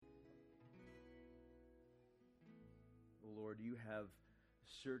Lord, you have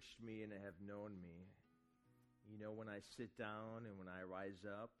searched me and have known me. You know when I sit down and when I rise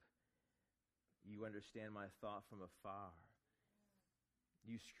up. You understand my thought from afar.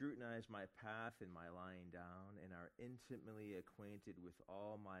 You scrutinize my path and my lying down and are intimately acquainted with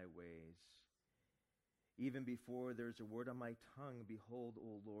all my ways. Even before there's a word on my tongue, behold,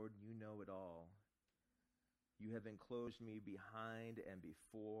 O Lord, you know it all. You have enclosed me behind and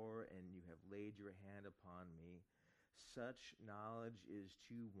before, and you have laid your hand upon me. Such knowledge is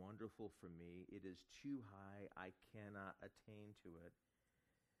too wonderful for me. It is too high. I cannot attain to it.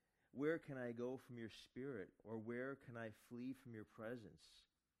 Where can I go from your spirit, or where can I flee from your presence?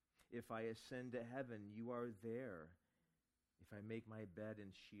 If I ascend to heaven, you are there. If I make my bed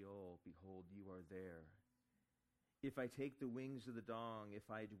in Sheol, behold, you are there. If I take the wings of the dawn,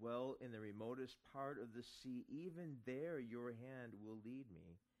 if I dwell in the remotest part of the sea, even there your hand will lead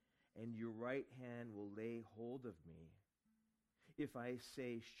me, and your right hand will lay hold of me. If I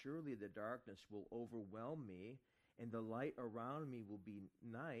say, surely the darkness will overwhelm me, and the light around me will be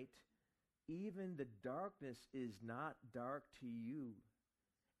night, even the darkness is not dark to you,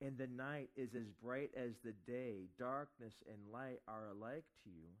 and the night is as bright as the day. Darkness and light are alike to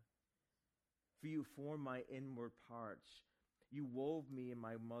you. For you formed my inward parts. You wove me in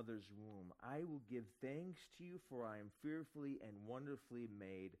my mother's womb. I will give thanks to you, for I am fearfully and wonderfully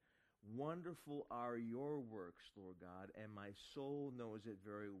made. Wonderful are your works, Lord God, and my soul knows it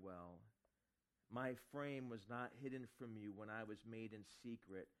very well. My frame was not hidden from you when I was made in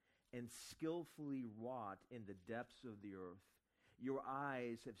secret and skillfully wrought in the depths of the earth. Your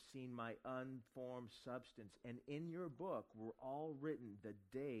eyes have seen my unformed substance, and in your book were all written the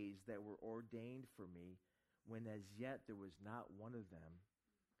days that were ordained for me, when as yet there was not one of them.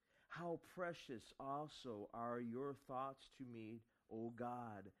 How precious also are your thoughts to me, O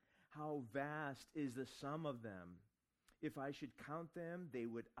God! How vast is the sum of them! If I should count them, they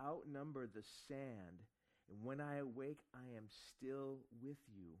would outnumber the sand. And when I awake, I am still with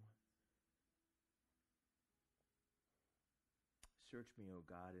you. Search me, O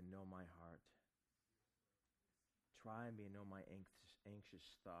God, and know my heart. Try me and know my anxious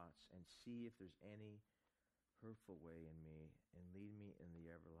thoughts, and see if there's any hurtful way in me, and lead me in the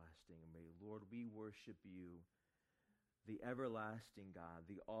everlasting way. Lord, we worship you, the everlasting God,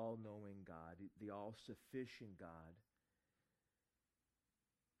 the all-knowing God, the all-sufficient God,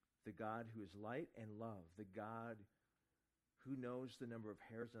 the God who is light and love, the God who knows the number of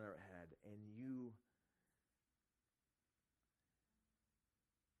hairs on our head, and you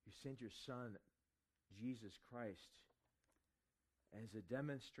sent your Son, Jesus Christ, as a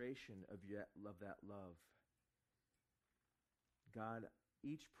demonstration of that love. God,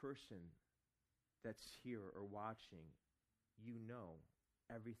 each person that's here or watching, you know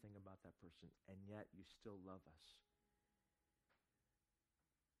everything about that person, and yet you still love us.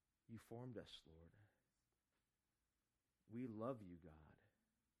 You formed us, Lord. We love you, God.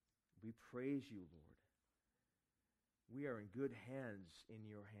 We praise you, Lord. We are in good hands in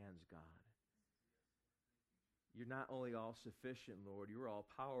your hands, God. You're not only all-sufficient, Lord, you're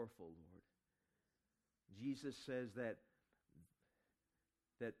all-powerful, Lord. Jesus says that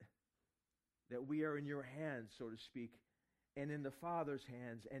we are in your hands, so to speak, and in the Father's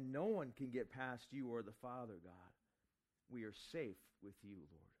hands, and no one can get past you or the Father, God. We are safe with you,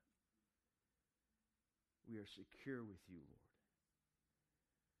 Lord. We are secure with you,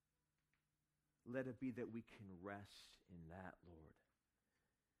 Lord. Let it be that we can rest in that, Lord.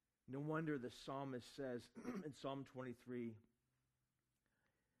 No wonder the psalmist says in Psalm 23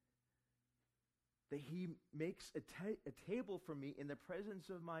 that he makes a table for me in the presence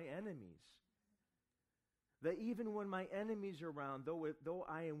of my enemies. That even when my enemies are around, though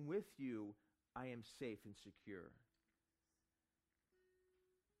I am with you, I am safe and secure.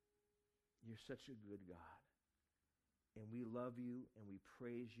 You're such a good God. And we love you, and we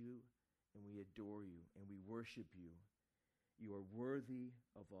praise you, and we adore you, and we worship you. You are worthy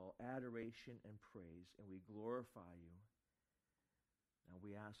of all adoration and praise, and we glorify you. Now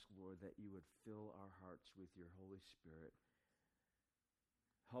we ask, Lord, that you would fill our hearts with your Holy Spirit.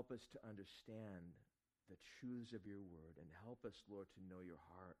 Help us to understand the truths of your word, and help us, Lord, to know your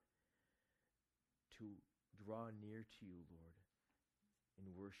heart, to draw near to you, Lord, in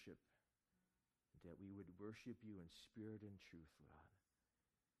worship, that we would worship you in spirit and truth, God.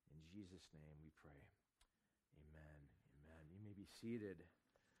 In Jesus' name we pray. Amen. Amen. You may be seated.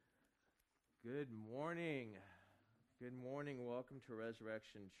 Good morning. Good morning. Welcome to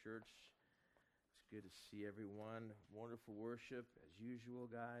Resurrection Church. It's good to see everyone. Wonderful worship as usual,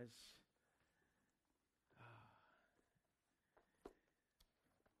 guys.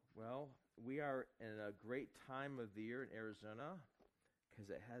 Well, Well, we are in a great time of the year in Arizona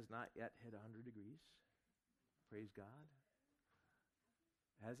because it has not yet hit 100 degrees. Praise God.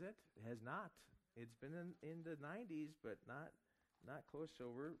 Has it? It has not. It's been in the 90s, but not close.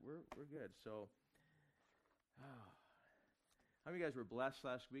 So we're good. So, how many of you guys were blessed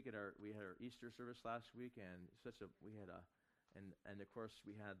last week we had our Easter service last week, and and of course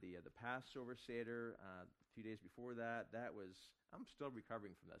we had the Passover Seder a few days before that. I'm still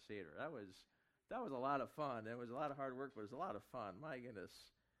recovering from that Seder. That was a lot of fun. It was a lot of hard work, but it was a lot of fun. My goodness,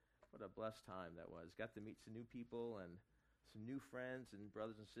 what a blessed time that was. Got to meet some new people and some new friends and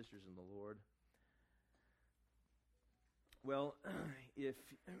brothers and sisters in the Lord. Well, if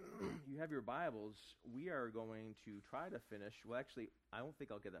you have your Bibles, we are going to try to finish. Well, actually, I don't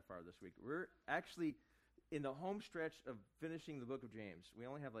think I'll get that far this week. We're actually in the home stretch of finishing the book of James. We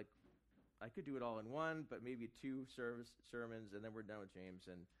only have I could do it all in one, but maybe two sermons, and then we're done with James,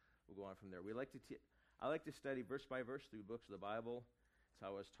 and we'll go on from there. I like to study verse by verse through books of the Bible. That's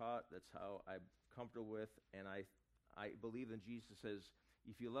how I was taught. That's how I'm comfortable with, and I believe that Jesus says,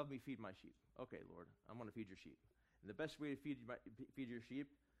 if you love me, feed my sheep. Okay, Lord, I'm going to feed your sheep. And the best way to feed your sheep,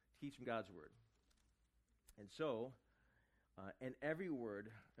 teach them God's word. And so, and every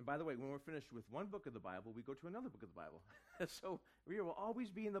word, and by the way, when we're finished with one book of the Bible, we go to another book of the Bible. So we will always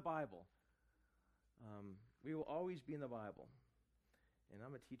be in the Bible. We will always be in the Bible. And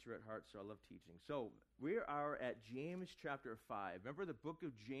I'm a teacher at heart, so I love teaching. So we are at James chapter 5. Remember, the book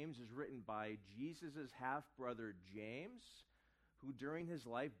of James is written by Jesus' half-brother James, who during his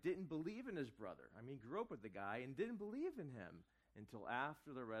life didn't believe in his brother. I mean, grew up with the guy and didn't believe in him until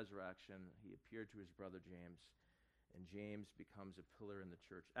after the resurrection. He appeared to his brother James, and James becomes a pillar in the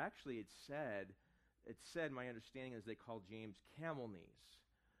church. Actually, it's said, my understanding is they called James camel knees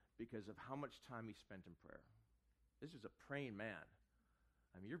because of how much time he spent in prayer. This is a praying man.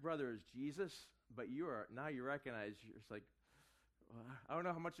 I mean, your brother is Jesus, but you recognize, it's like, well, I don't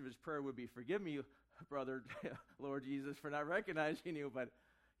know how much of his prayer would be, forgive me, brother, Lord Jesus, for not recognizing you, but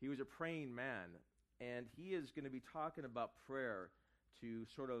he was a praying man. And he is going to be talking about prayer to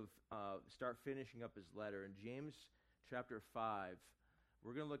sort of start finishing up his letter. In James chapter 5,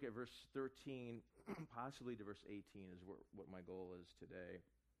 we're going to look at verse 13, possibly to verse 18 is what my goal is today.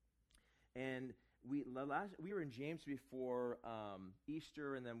 And we were in James before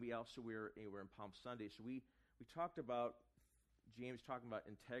Easter, and then we were in Palm Sunday. So we talked about James talking about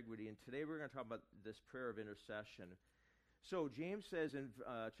integrity, and today we're going to talk about this prayer of intercession. So James says in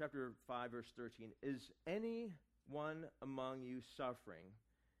chapter 5, verse 13, is anyone among you suffering?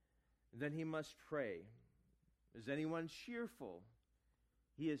 Then he must pray. Is anyone cheerful?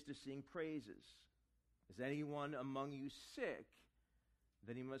 He is to sing praises. Is anyone among you sick?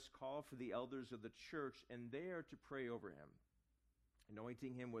 Then he must call for the elders of the church, and they are to pray over him,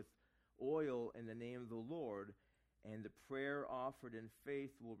 anointing him with oil in the name of the Lord. And the prayer offered in faith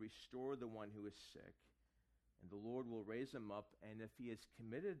will restore the one who is sick, and the Lord will raise him up, and if he has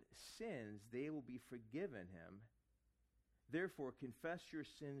committed sins, they will be forgiven him. Therefore, confess your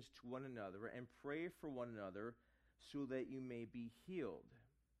sins to one another, and pray for one another, so that you may be healed.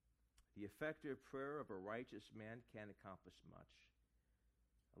 The effective prayer of a righteous man can accomplish much.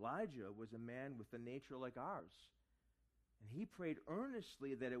 Elijah was a man with a nature like ours. And he prayed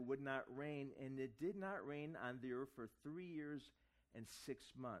earnestly that it would not rain, and it did not rain on the earth for 3 years and 6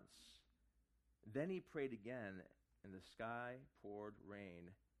 months. Then he prayed again, and the sky poured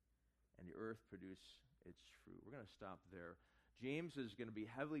rain, and the earth produced its fruit. We're going to stop there. James is going to be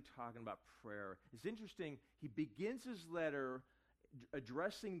heavily talking about prayer. It's interesting, he begins his letter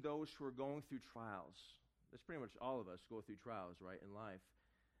addressing those who are going through trials. That's pretty much all of us go through trials, right, in life.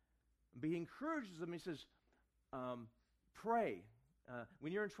 But he encourages them, he says, pray.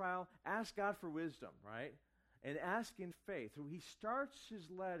 When you're in trial, ask God for wisdom, right? And ask in faith. So he starts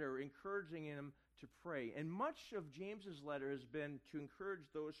his letter encouraging him to pray. And much of James's letter has been to encourage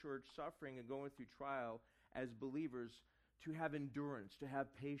those who are suffering and going through trial as believers to have endurance, to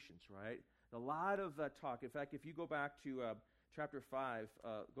have patience, right? A lot of talk. In fact, if you go back to chapter 5,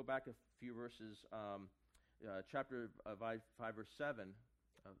 go back a few verses, chapter 5, verse 7,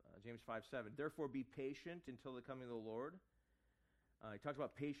 James 5:7. Therefore be patient until the coming of the Lord. He talks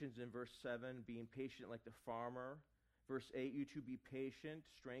about patience in verse 7, being patient like the farmer. Verse 8, you too be patient,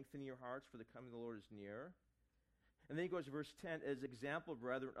 strengthen your hearts, for the coming of the Lord is near. And then he goes to verse 10, as example,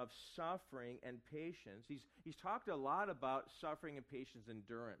 brethren, of suffering and patience. He's talked a lot about suffering and patience,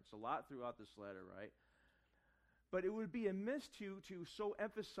 endurance, a lot throughout this letter, right? But it would be amiss to so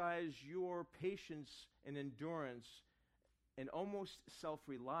emphasize your patience and endurance and almost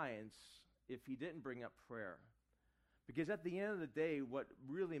self-reliance if he didn't bring up prayer. Because at the end of the day, what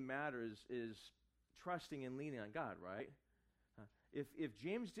really matters is trusting and leaning on God, right? If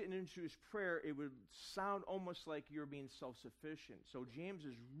James didn't introduce prayer, it would sound almost like you're being self-sufficient. So James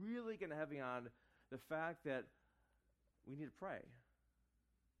is really going to heavy on the fact that we need to pray.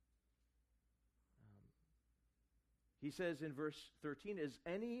 He says in verse 13, is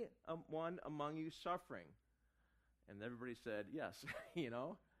anyone among you suffering? And everybody said, yes,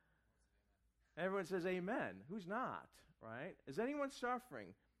 Everyone says amen. Who's not, right? Is anyone suffering?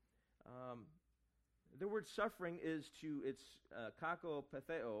 The word suffering it's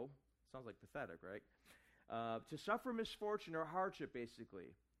kakopatheo, sounds like pathetic, right? To suffer misfortune or hardship,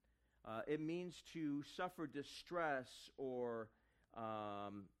 basically. It means to suffer distress or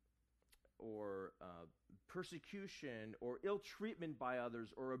persecution or ill treatment by others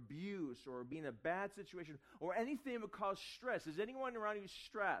or abuse or being in a bad situation or anything that would cause stress. Is anyone around you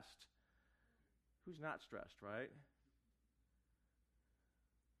stressed? Who's not stressed, right?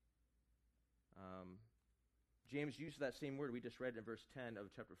 James used that same word we just read in verse 10 of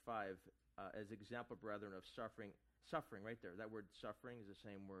chapter 5 as example, brethren, of suffering. Suffering, right there. That word suffering is the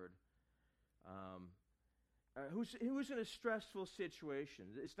same word. Who's in a stressful situation?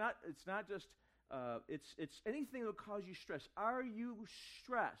 It's not just it's anything that will cause you stress. Are you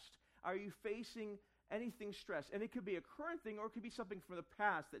stressed? Are you facing anything stressed? And it could be a current thing or it could be something from the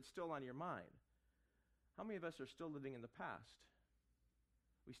past that's still on your mind. How many of us are still living in the past?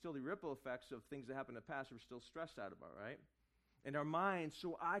 We still the ripple effects of things that happened in the past we're still stressed out about, right? And our mind's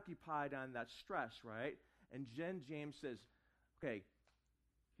so occupied on that stress, right? And James says, okay,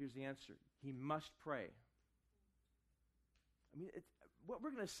 here's the answer. He must pray. I mean, what we're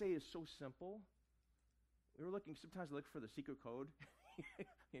going to say is so simple. Sometimes I look for the secret code.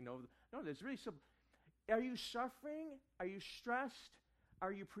 No, it's really simple. Are you suffering? Are you stressed?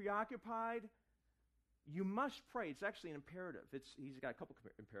 Are you preoccupied? You must pray. It's actually an imperative. He's got a couple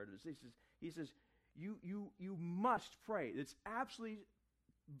imperatives. He says, you must pray. It's absolutely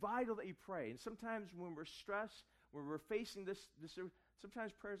vital that you pray. And sometimes when we're stressed, when we're facing this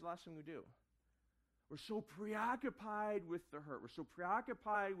sometimes prayer is the last thing we do. We're so preoccupied with the hurt. We're so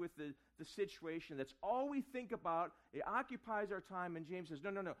preoccupied with the situation. That's all we think about. It occupies our time. And James says,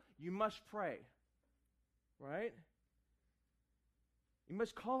 no. You must pray. Right? You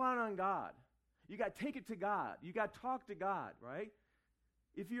must call out on God. You got to take it to God. You got to talk to God, right?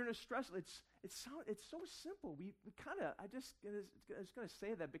 If you're in a stress, it's so simple. We kind of, I just going to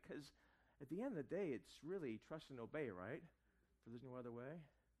say that because at the end of the day, it's really trust and obey, right? For there's no other way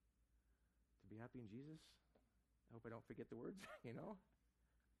to be happy in Jesus. I hope I don't forget the words,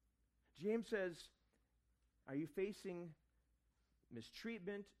 James says, are you facing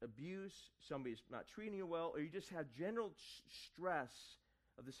mistreatment, abuse, somebody's not treating you well, or you just have general stress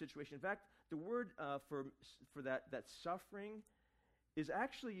of the situation? In fact, the word for that suffering is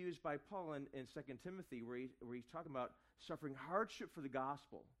actually used by Paul in 2 Timothy where he's talking about suffering hardship for the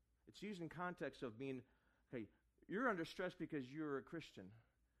gospel. It's used in context of being, okay, you're under stress because you're a Christian.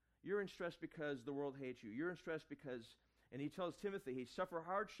 You're in stress because the world hates you. You're in stress because, and he tells Timothy, he suffered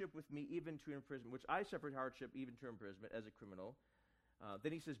hardship with me even to imprisonment, which I suffered hardship even to imprisonment as a criminal.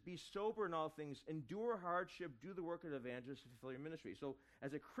 Then he says, be sober in all things, endure hardship, do the work of an evangelist, fulfill your ministry. So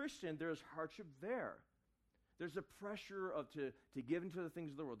as a Christian, there's hardship there. There's a pressure to give into the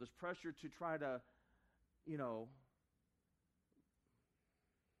things of the world. There's pressure to try to,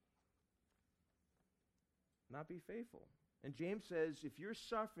 not be faithful. And James says, if you're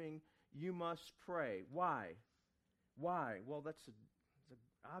suffering, you must pray. Why? Well, that's an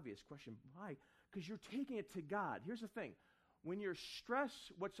obvious question. Why? Because you're taking it to God. Here's the thing. When you're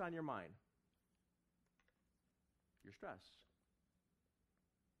stressed, what's on your mind? Your stress.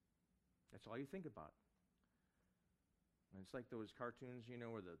 That's all you think about. And it's like those cartoons,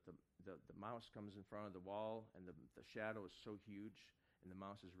 where the mouse comes in front of the wall and the shadow is so huge and the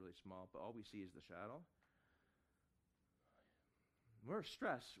mouse is really small, but all we see is the shadow. When we're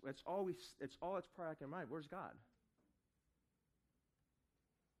stressed, it's all that's probably in our mind. Where's God?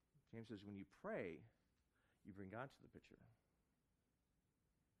 James says, when you pray, you bring God to the picture.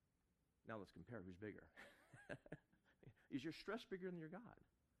 Now let's compare who's bigger. Is your stress bigger than your God?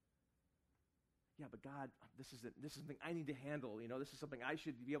 Yeah, but God, this is something I need to handle. This is something I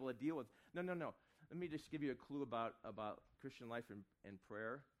should be able to deal with. No. Let me just give you a clue about Christian life and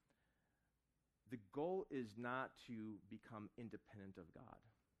prayer. The goal is not to become independent of God.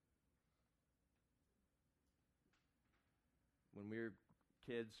 When we were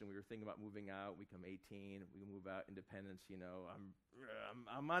kids and we were thinking about moving out, we come 18, we move out, independence,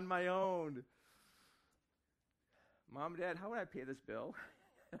 I'm on my own. Mom, Dad, how would I pay this bill?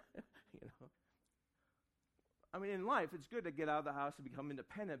 I mean, in life, it's good to get out of the house and become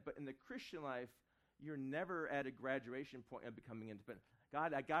independent, but in the Christian life, you're never at a graduation point of becoming independent.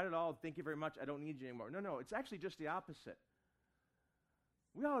 God, I got it all. Thank you very much. I don't need you anymore. No, it's actually just the opposite.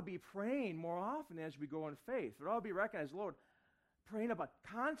 We ought to be praying more often as we go in faith. We ought to be recognized, Lord, praying about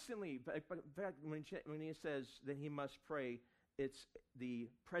constantly. But in fact, when he says that he must pray, it's the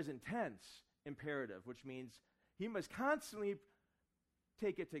present tense imperative, which means he must constantly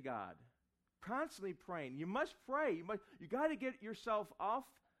take it to God. Constantly praying. You must pray. You got to get yourself off.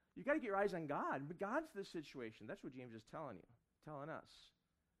 You got to get your eyes on God. But God's the situation. That's what James is telling you, telling us.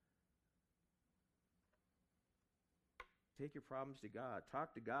 Take your problems to God.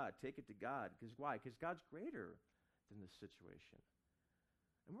 Talk to God. Take it to God. Because why? Because God's greater than the situation.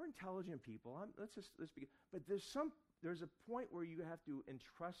 And we're intelligent people. Let's begin. But there's a point where you have to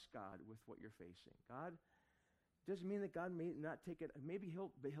entrust God with what you're facing. God doesn't mean that God may not take it. Maybe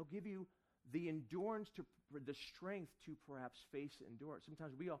he'll give you the endurance the strength to perhaps face it, endure it.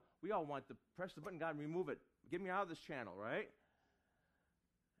 Sometimes we all want to press the button, God, remove it. Get me out of this channel, right?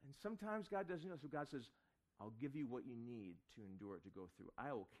 And sometimes God doesn't know. So God says, I'll give you what you need to endure it, to go through.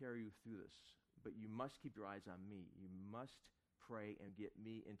 I will carry you through this. But you must keep your eyes on me. You must pray and get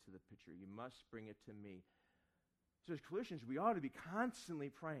me into the picture. You must bring it to me. So as Christians, we ought to be constantly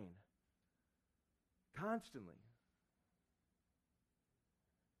praying. Constantly.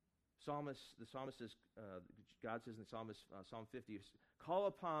 The psalmist says, God says in Psalm 50, call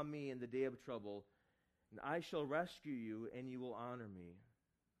upon me in the day of trouble, and I shall rescue you, and you will honor me.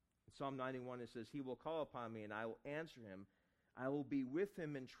 In Psalm 91, it says, he will call upon me, and I will answer him. I will be with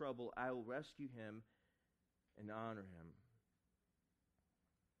him in trouble. I will rescue him and honor him.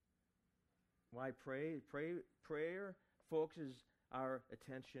 Why pray? Prayer focuses our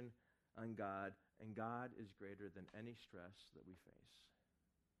attention on God, and God is greater than any stress that we face.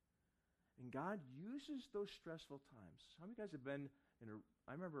 And God uses those stressful times. How many of you guys have been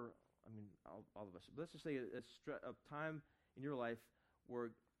all of us, but let's just say a time in your life where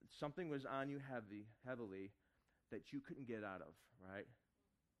something was on you heavily that you couldn't get out of, right?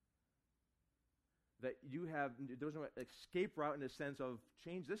 That there was no escape route in the sense of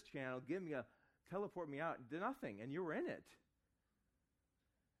change this channel, teleport me out, did nothing, and you were in it.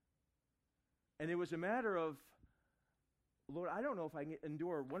 And it was a matter of, Lord, I don't know if I can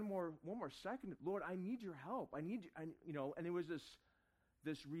endure one more second. Lord, I need your help. I need you, and it was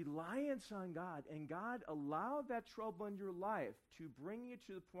this reliance on God, and God allowed that trouble in your life to bring you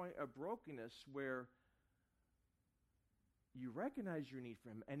to the point of brokenness where you recognize your need for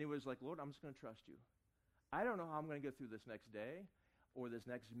him, and it was like, Lord, I'm just going to trust you. I don't know how I'm going to get through this next day or this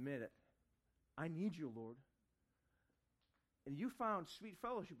next minute. I need you, Lord. And you found sweet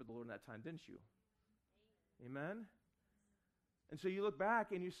fellowship with the Lord in that time, didn't you? Amen? And so you look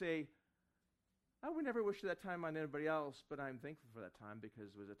back and you say, I would never wish that time on anybody else, but I'm thankful for that time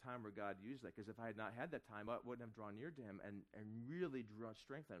because it was a time where God used that. Because if I had not had that time, I wouldn't have drawn near to him and really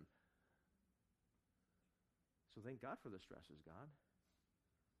strengthened him. So thank God for the stresses, God.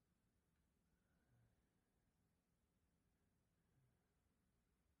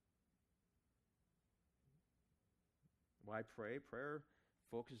 Why pray? Prayer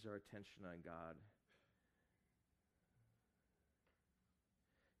focuses our attention on God.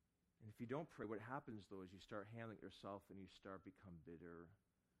 And if you don't pray, what happens, though, is you start handling it yourself and you start become bitter,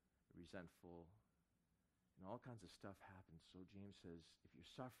 resentful, and all kinds of stuff happens. So James says, if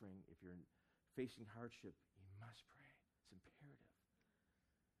you're suffering, if you're facing hardship, you must pray. It's imperative.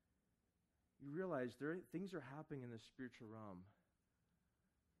 You realize things are happening in the spiritual realm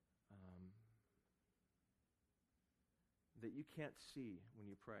that you can't see when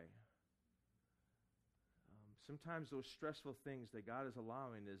you pray. Sometimes those stressful things that God is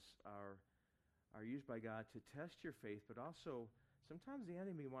allowing are used by God to test your faith, but also sometimes the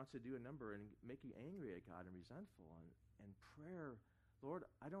enemy wants to do a number and make you angry at God and resentful. And prayer, Lord,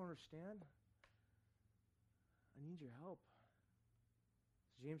 I don't understand. I need your help.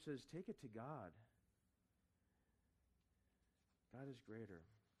 James says, take it to God. God is greater.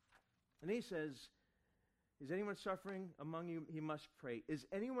 And he says, is anyone suffering among you? He must pray. Is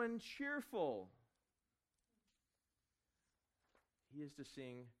anyone cheerful? He is to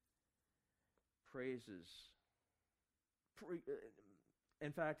sing praises.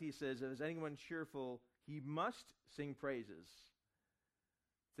 In fact, he says, is anyone cheerful? He must sing praises.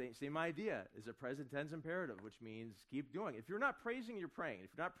 Same idea. Is a present tense imperative, which means keep doing it. If you're not praising, you're praying. If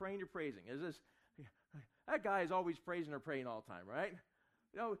you're not praying, you're praising. That guy is always praising or praying all the time, right?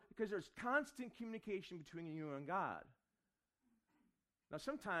 Because there's constant communication between you and God. Now,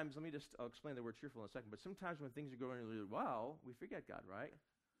 sometimes, I'll explain the word cheerful in a second, but sometimes when things are going really well, we forget God, right?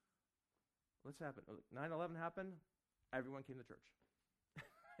 What's happened? 9/11 happened. Everyone came to church.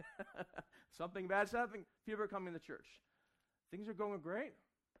 Something bad's happening. People are coming to church. Things are going great.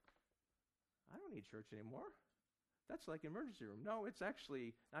 I don't need church anymore. That's like emergency room. No, it's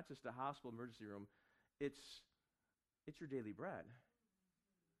actually not just a hospital emergency room. It's your daily bread.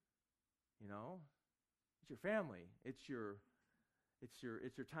 You know, it's your family. It's your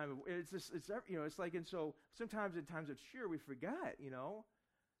time of. It's like, and so sometimes in times of cheer we forget. You know.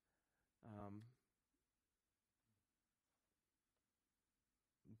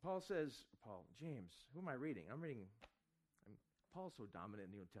 James, who am I reading? Paul's so dominant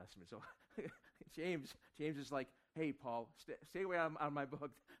in the New Testament. So James is like, hey, Paul, stay away out of my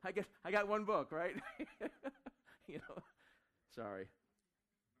book. I got one book, right? You know, sorry.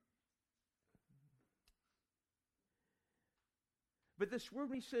 But this word,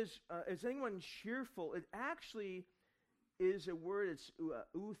 when he says, is anyone cheerful, it actually is a word, it's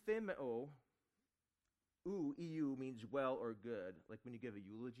euthymeo. Eu means well or good. Like when you give a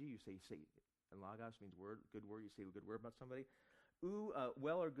eulogy, you say, and logos means word, good word, you say a good word about somebody.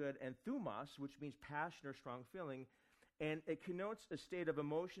 Well or good, and thumos, which means passion or strong feeling, and it connotes a state of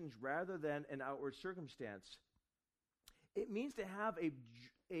emotions rather than an outward circumstance. It means to have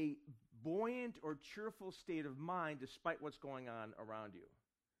a buoyant or cheerful state of mind despite what's going on around you.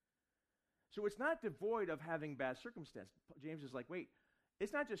 So it's not devoid of having bad circumstance. James is like, wait,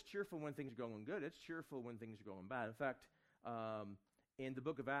 it's not just cheerful when things are going good, it's cheerful when things are going bad. In fact, in the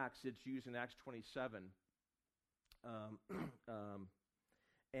book of Acts, it's used in Acts 27.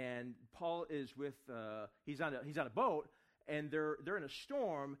 And Paul is he's on a boat, and they're in a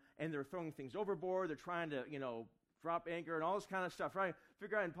storm, and they're throwing things overboard. They're trying to, drop anchor and all this kind of stuff, right?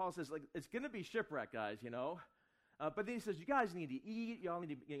 Figure out, and Paul says, like, it's going to be shipwreck, guys, But then he says, you guys need to eat, y'all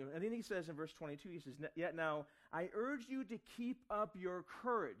need to, and then he says in verse 22, he says, yet now I urge you to keep up your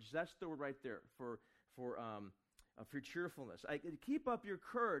courage. That's the word right there for cheerfulness. Keep up your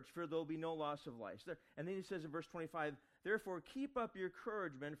courage, for there will be no loss of life. And then he says in verse 25, therefore keep up your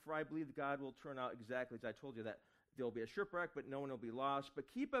courage, men, for I believe that God will turn out exactly as I told you, that there will be a shipwreck, but no one will be lost. But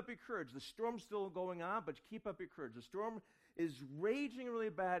keep up your courage. The storm's still going on, but keep up your courage. The storm is raging really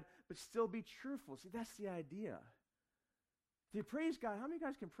bad, but still be cheerful. See, that's the idea. Do you praise God? How many of you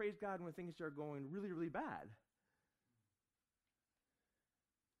guys can praise God when things are going really, really bad?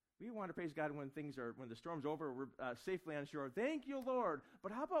 We want to praise God when the storm's over, we're safely on shore. Thank you, Lord.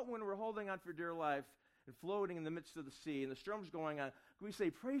 But how about when we're holding on for dear life and floating in the midst of the sea and the storm's going on? Can we say,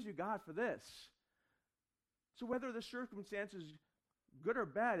 praise you, God, for this? So whether the circumstance is good or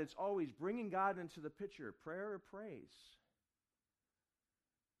bad, it's always bringing God into the picture, prayer or praise.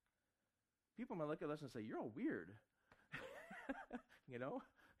 People might look at us and say, you're all weird.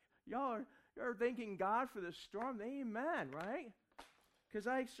 Y'all are thanking God for this storm. Amen, right? Because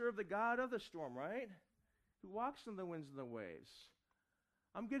I serve the God of the storm, right? Who walks in the winds and the waves.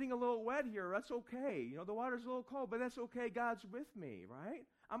 I'm getting a little wet here. That's okay. The water's a little cold, but that's okay. God's with me, right?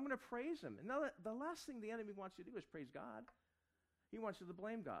 I'm going to praise him. And now the last thing the enemy wants you to do is praise God. He wants you to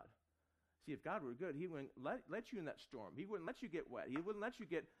blame God. See, if God were good, he wouldn't let you in that storm. He wouldn't let you get wet. He wouldn't let you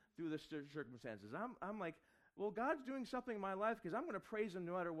get through the circumstances. I'm like, well, God's doing something in my life because I'm going to praise him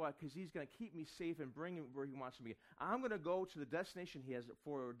no matter what, because he's going to keep me safe and bring me where he wants me. I'm going to go to the destination he has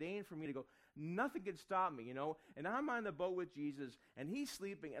foreordained for me to go. Nothing can stop me, And I'm on the boat with Jesus, and he's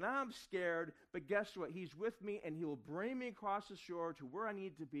sleeping, and I'm scared. But guess what? He's with me, and he will bring me across the shore to where I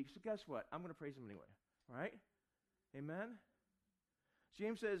need to be. So guess what? I'm going to praise him anyway, right? Amen?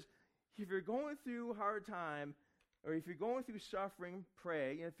 James says, if you're going through a hard time, or if you're going through suffering,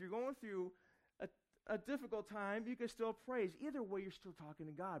 pray. And if you're going through a difficult time, you can still praise. Either way, you're still talking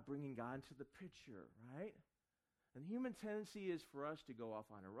to God, bringing God into the picture, right? And the human tendency is for us to go off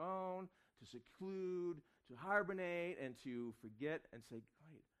on our own, to seclude, to hibernate, and to forget and say,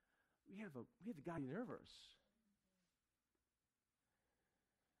 wait, we have the God of the universe.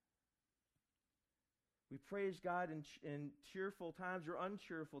 We praise God in cheerful times or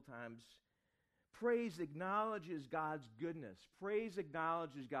uncheerful times. Praise acknowledges God's goodness. Praise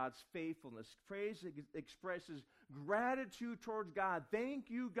acknowledges God's faithfulness. Praise expresses gratitude towards God. Thank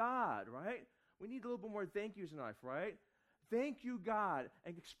you, God, right? We need a little bit more thank yous in life, right? Thank you, God.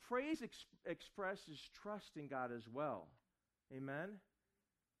 And praise expresses trust in God as well. Amen?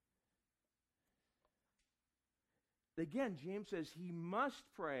 Again, James says he must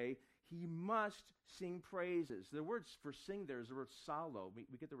pray. He must sing praises. The word for sing there is the word psallo.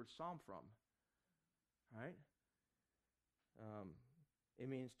 We get the word psalm from. Right? It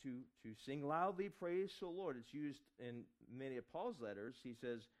means to sing loudly praise to the Lord. It's used in many of Paul's letters. He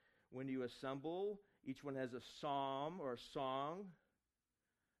says, when you assemble, each one has a psalm or a song.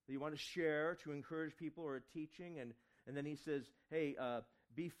 that you want to share to encourage people or a teaching. And then he says, hey,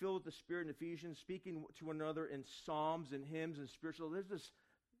 be filled with the Spirit in Ephesians, speaking to one another in psalms and hymns and spiritual. There's this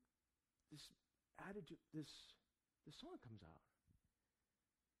attitude, this song comes out.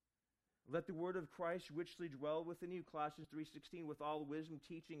 Let the word of Christ richly dwell within you, Colossians 3:16, with all wisdom,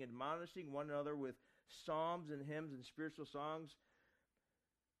 teaching, admonishing one another with psalms and hymns and spiritual songs.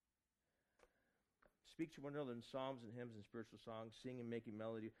 Speak to one another in psalms and hymns and spiritual songs, sing and making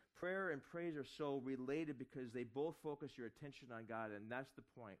melody. Prayer and praise are so related because they both focus your attention on God, and that's the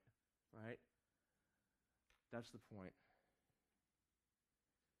point, right? That's the point.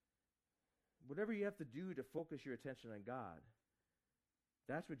 Whatever you have to do to focus your attention on God,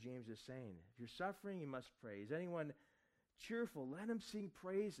 that's what James is saying. If you're suffering, you must praise. Anyone cheerful, let him sing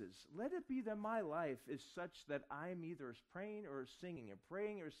praises. Let it be that my life is such that I'm either praying or singing, or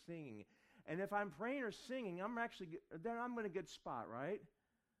praying or singing. And if I'm praying or singing, then I'm in a good spot, right?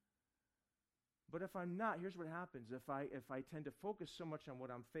 But if I'm not, here's what happens. If I tend to focus so much on what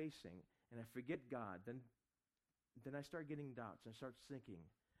I'm facing and I forget God, then I start getting doubts. I start sinking.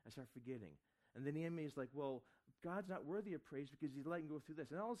 I start forgetting. And then the enemy is like, well, God's not worthy of praise because he's letting go through this.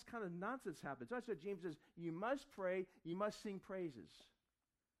 And all this kind of nonsense happens. That's what James says. You must pray. You must sing praises.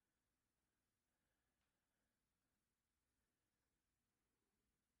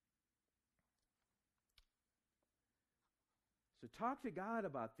 So talk to God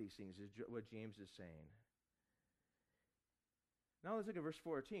about these things is what James is saying. Now let's look at verse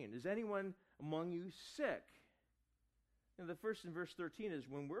 14. Is anyone among you sick? And the first in verse 13 is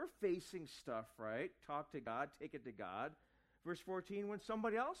when we're facing stuff, right? Talk to God, take it to God. Verse 14, when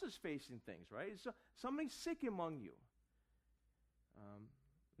somebody else is facing things, right? So somebody's sick among you.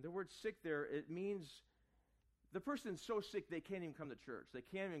 The word sick there, it means the person's so sick they can't even come to church. They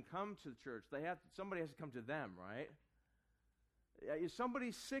can't even come to the church. Somebody has to come to them, right? If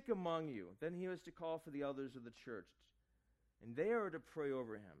somebody's sick among you, then he was to call for the elders of the church, and they are to pray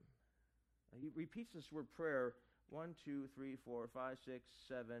over him. He repeats this word prayer 1, 2, 3, 4, 5, 6,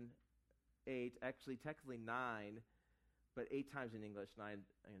 7, 8, actually technically 9, but 8 times in English, 9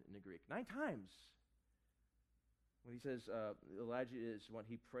 in the Greek. 9 times. When he says Elijah is when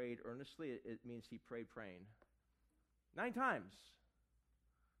he prayed earnestly, it means he prayed praying. 9 times.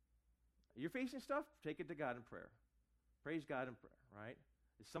 You're facing stuff? Take it to God in prayer. Praise God in prayer, right?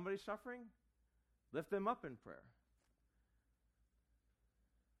 Is somebody suffering? Lift them up in prayer.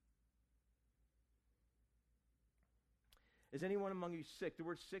 Is anyone among you sick? The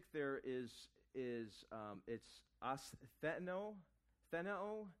word sick there is it's astheneo.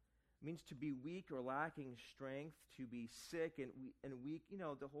 Theneo means to be weak or lacking strength, to be sick and weak. You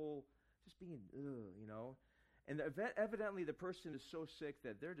know, the whole just being, And evidently the person is so sick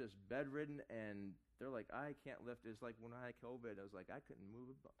that they're just bedridden and they're like, I can't lift. It's like when I had COVID, I was like, I couldn't move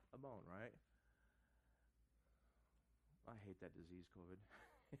a bone, right? I hate that disease, COVID.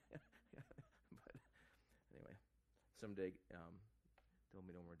 But anyway, someday there'll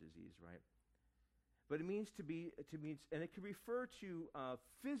be no more disease, right? But it means and it can refer to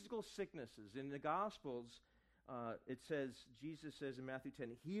physical sicknesses. In the Gospels, Jesus says in Matthew 10,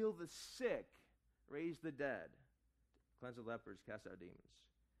 heal the sick, raise the dead, cleanse the lepers, cast out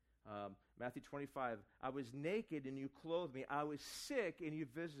demons. Matthew 25, I was naked and you clothed me. I was sick and you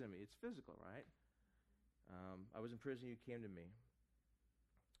visited me. It's physical, right? I was in prison, you came to me.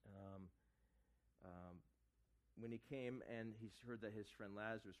 When he came and he heard that his friend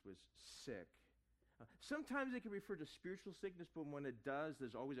Lazarus was sick. Sometimes it can refer to spiritual sickness, but when it does,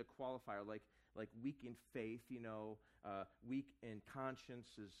 there's always a qualifier, like weak in faith, weak in conscience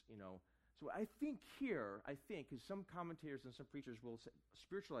is, So I think because some commentators and some preachers will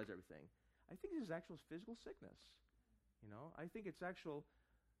spiritualize everything, I think this is actual physical sickness. I think it's actual,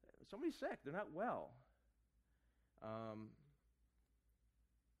 somebody's sick, they're not well.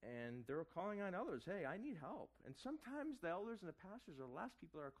 And they're calling on others, hey, I need help. And sometimes the elders and the pastors are the last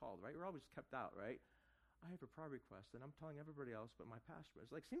people that are called, right? We're always kept out, right? I have a prayer request, and I'm telling everybody else but my pastor.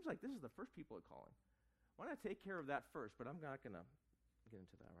 Seems like this is the first people are calling. Why not take care of that first? But I'm not going to get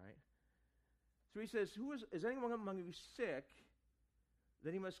into that, right? So he says, is anyone among you sick?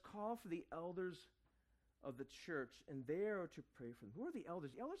 Then he must call for the elders of the church, and they are to pray for them. Who are the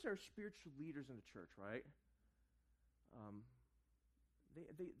elders? The elders are spiritual leaders in the church, right?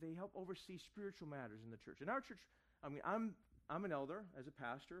 They help oversee spiritual matters in the church. In our church, I'm an elder as a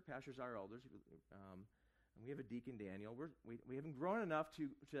pastor. Pastors are elders. And we have a deacon, Daniel. We haven't grown enough to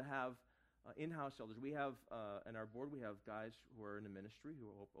have in-house elders. We have, in our board, we have guys who are in the ministry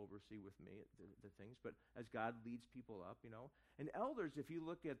who will oversee with me the things. But as God leads people up, And elders, if you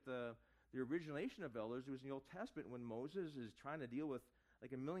look at the origination of elders, it was in the Old Testament when Moses is trying to deal with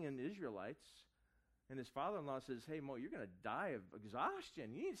like 1 million Israelites. And his father-in-law says, hey, Mo, you're going to die of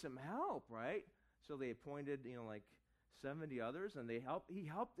exhaustion. You need some help, right? So they appointed, like 70 others, and he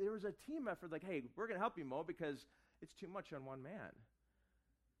helped. There was a team effort, like, hey, we're going to help you, Mo, because it's too much on one man.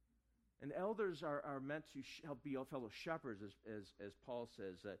 And elders are meant to help be fellow shepherds, as Paul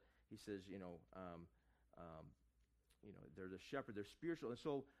says. He says, they're the shepherd, they're spiritual. And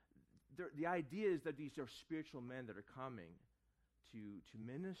so the idea is that these are spiritual men that are coming to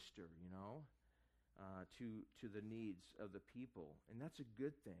minister, to the needs of the people. And that's a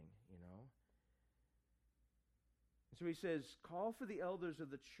good thing, And so he says, call for the elders of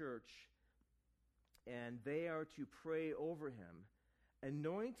the church, and they are to pray over him,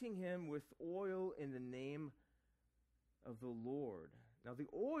 anointing him with oil in the name of the Lord. Now the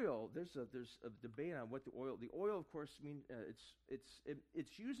oil, there's a debate on what the oil, of course, means.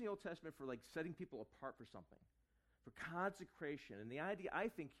 It's used in the Old Testament for like setting people apart for something, for consecration. And the idea, I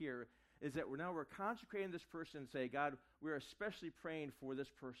think, here is that we're consecrating this person and say, God, we're especially praying for this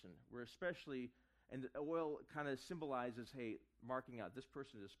person. And the oil kind of symbolizes, hey, marking out. This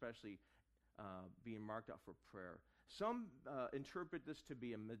person is especially being marked out for prayer. Some interpret this to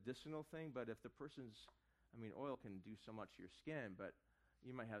be a medicinal thing, but if the person's, oil can do so much to your skin, but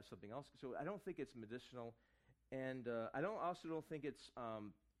you might have something else. So I don't think it's medicinal. And I don't think it's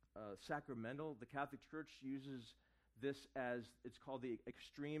sacramental. The Catholic Church uses this as, it's called the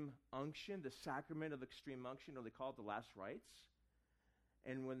extreme unction, the sacrament of extreme unction, or they call it the last rites.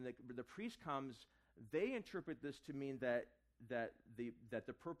 And when the priest comes, they interpret this to mean that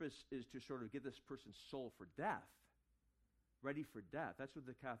the purpose is to sort of get this person's soul for death, ready for death. That's what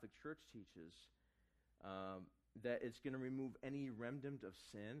the Catholic Church teaches, that it's going to remove any remnant of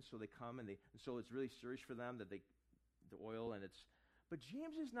sin. So they come and so it's really serious for them that the oil, but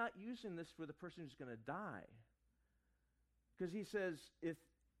James is not using this for the person who's going to die. Because he says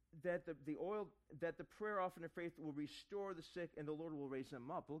that the prayer offered in faith will restore the sick, and the Lord will raise them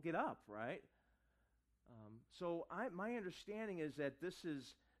up. We'll get up, right? So my understanding is that this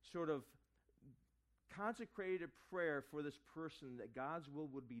is sort of consecrated prayer for this person, that God's will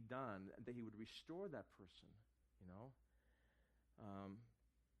would be done, and that he would restore that person,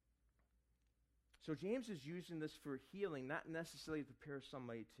 So James is using this for healing, not necessarily to prepare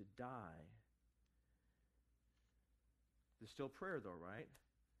somebody to die. There's still prayer, though, right?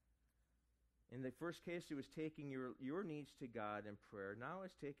 In the first case, it was taking your needs to God in prayer. Now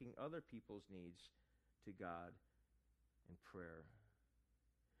it's taking other people's needs to God in prayer.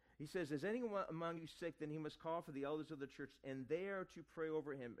 He says, is anyone among you sick, then he must call for the elders of the church, and they are to pray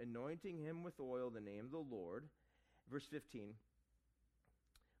over him, anointing him with oil in the name of the Lord. Verse 15.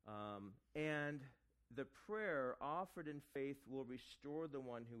 And the prayer offered in faith will restore the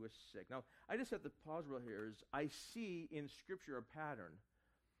one who is sick. Now, I just have to pause real here. I see in Scripture a pattern.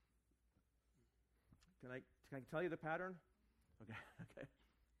 Can I tell you the pattern? Okay.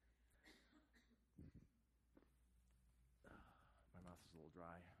 My mouth is a little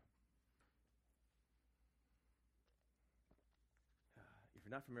dry. If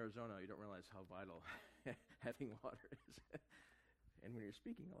you're not from Arizona, you don't realize how vital having water is. And when you're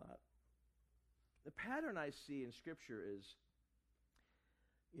speaking a lot. The pattern I see in Scripture is,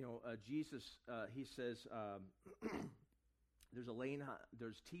 Jesus, he says,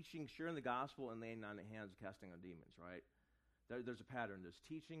 there's teaching, sharing the gospel, and laying on the hands, casting out demons, right? There's a pattern. There's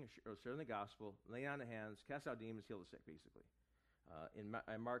teaching, sharing the gospel, laying on the hands, cast out demons, heal the sick, basically. In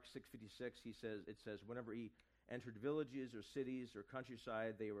Mark 6:56, it says, whenever he entered villages or cities or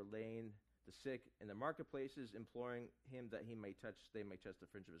countryside, they were laying the sick in the marketplaces, imploring him that they may touch the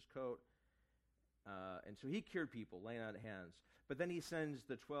fringe of his coat. And so he cured people, laying on hands. But then he sends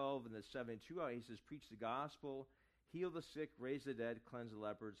the 12 and the 72 out. He says, preach the gospel, heal the sick, raise the dead, cleanse the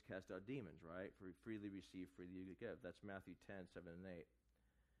lepers, cast out demons, right? For freely receive, freely you give. That's Matthew 10, 7 and 8.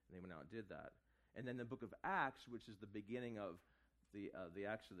 And they went out and did that. And then the book of Acts, which is the beginning of the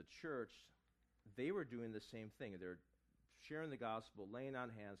Acts of the church, they were doing the same thing. They're sharing the gospel, laying on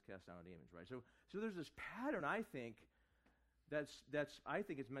hands, casting out demons, right? So there's this pattern, I think, I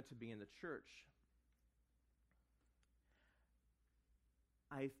think it's meant to be in the church.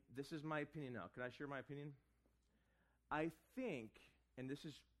 This is my opinion now. Can I share my opinion? I think, and this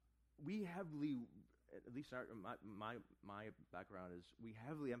is, we heavily, at least my background is, we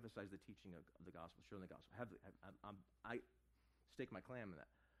heavily emphasize the teaching of the gospel, sharing the gospel. Heavily, I stake my claim in that.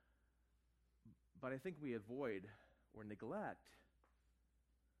 But I think we avoid or neglect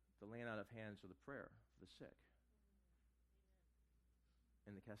the laying out of hands or the prayer for the sick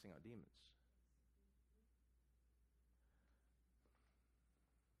and the casting out demons.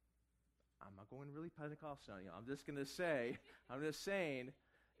 I'm not going really Pentecostal. I'm just going to say, I'm just saying,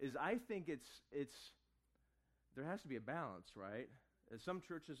 is I think there has to be a balance, right? As some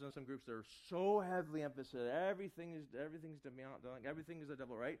churches and some groups, they're so heavily emphasized, everything's demonic, everything is the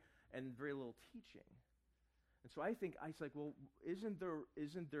devil, right? And very little teaching. And so I think, well, isn't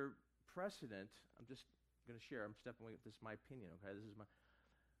there precedent? I'm just going to share. I'm stepping away. This is my opinion, okay?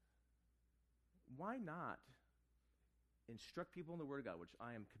 Why not instruct people in the Word of God, which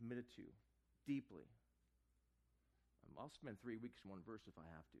I am committed to deeply? I'll spend 3 weeks in one verse if I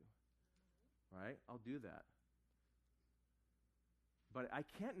have to, right? I'll do that. But I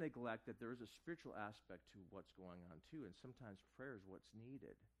can't neglect that there is a spiritual aspect to what's going on too, and sometimes prayer is what's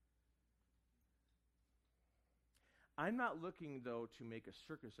needed. I'm not looking, though, to make a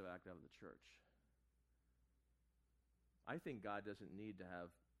circus act out of the church. I think God doesn't need to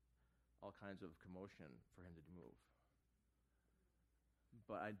have all kinds of commotion for him to move.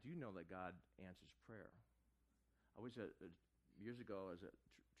 But I do know that God answers prayer. I was years ago, as a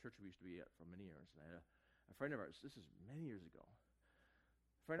church we used to be at for many years, and I had a friend of ours, this is many years ago,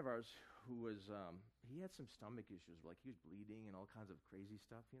 a friend of ours who was, he had some stomach issues, like he was bleeding and all kinds of crazy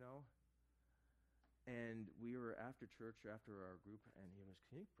stuff, And we were after church, after our group, and he was,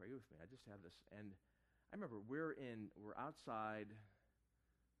 can you pray with me? I just have this. And I remember we're outside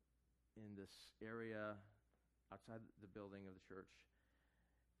in this area, outside the building of the church.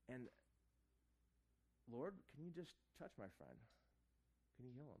 And Lord, can you just touch my friend? Can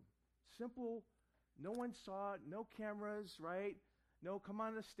you heal him? Simple. No one saw it. No cameras, right? No, come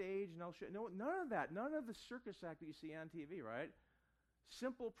on the stage and I'll show. No, none of that. None of the circus act that you see on TV, right?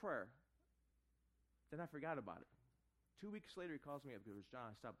 Simple prayer. Then I forgot about it. 2 weeks later, he calls me up and goes, John,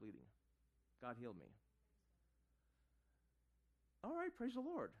 I stopped bleeding. God healed me. All right, praise the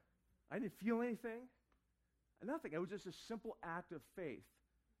Lord. I didn't feel anything. Nothing. It was just a simple act of faith.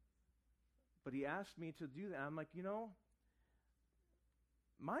 But he asked me to do that. I'm like,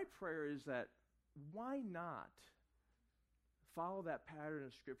 my prayer is that why not follow that pattern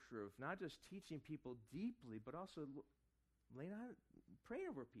of Scripture of not just teaching people deeply, but also praying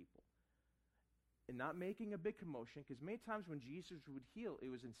over people. And not making a big commotion, because many times when Jesus would heal, it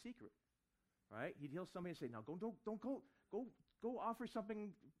was in secret, right? He'd heal somebody and say, "Now don't go offer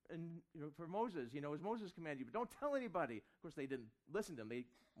something for Moses, as Moses commanded you, but don't tell anybody." Of course, they didn't listen to him. They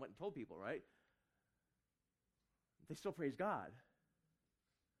went and told people, right? They still praise God.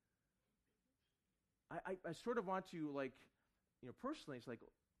 I sort of want to, personally, it's like,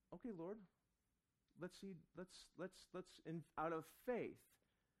 okay, Lord, let's out of faith.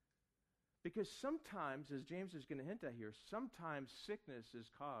 Because sometimes, as James is going to hint at here, sometimes sickness is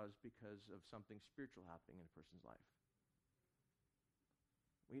caused because of something spiritual happening in a person's life.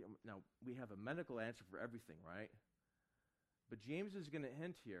 We have a medical answer for everything, right? But James is going to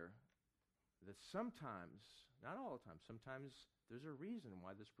hint here that sometimes, not all the time, sometimes there's a reason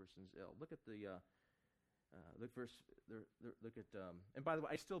why this person's ill. Look at and by the way,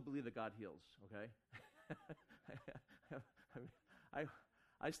 I still believe that God heals, okay?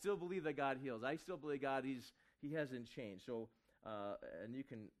 I still believe that God heals. I still believe God, he hasn't changed. So, and you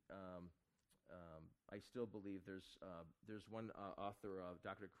can, I still believe there's one author,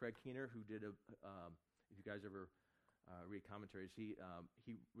 Dr. Craig Keener, who did if you guys ever read commentaries, he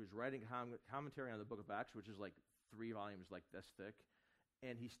was writing commentary on the book of Acts, which is like 3 volumes, like this thick,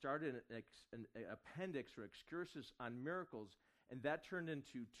 and he started an appendix or excursus on miracles, and that turned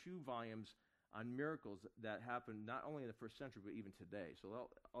into 2 volumes on miracles that happened not only in the first century, but even today. So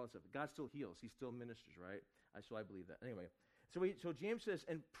all that stuff. God still heals. He still ministers, right? So I believe that. Anyway, so James says,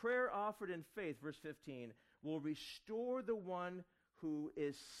 and prayer offered in faith, verse 15, will restore the one who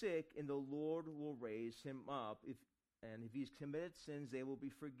is sick, and the Lord will raise him up. If he's committed sins, they will be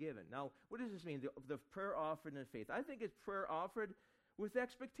forgiven. Now, what does this mean? The prayer offered in faith. I think it's prayer offered with the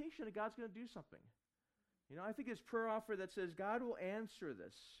expectation that God's going to do something. I think it's prayer offered that says God will answer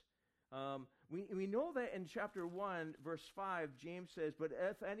this. We know that in chapter 1, verse 5, James says, but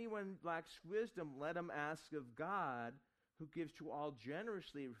if anyone lacks wisdom, let him ask of God, who gives to all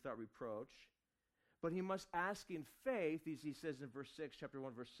generously without reproach. But he must ask in faith, as he says in verse 6, chapter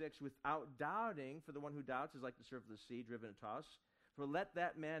 1, verse 6, without doubting, for the one who doubts is like the surf of the sea, driven and tossed. For let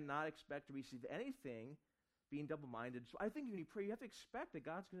that man not expect to receive anything, being double-minded. So I think when you pray, you have to expect that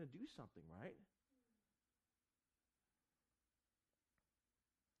God's going to do something, right?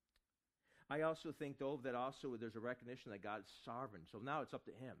 I also think, though, that also there's a recognition that God's sovereign. So now it's up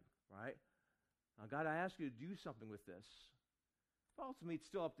to him, right? Now, God, I ask you to do something with this. But ultimately, it's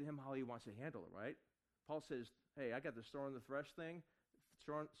still up to him how he wants to handle it, right? Paul says, hey, I got the storm in the flesh thing,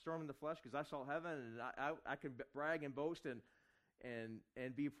 storm in the flesh, because I saw heaven, and I can brag and boast, and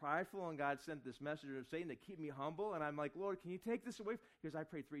and be prideful, and God sent this messenger of Satan to keep me humble, and I'm like, Lord, can you take this away? Because I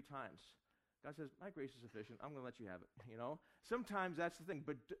prayed 3 times. God says, my grace is sufficient. I'm going to let you have it, Sometimes that's the thing.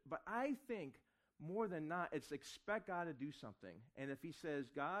 But I think more than not, it's expect God to do something. And if he says,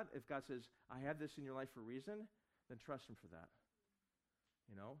 if God says, I have this in your life for a reason, then trust him for that.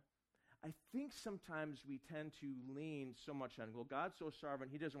 I think sometimes we tend to lean so much on, well, God's so sovereign,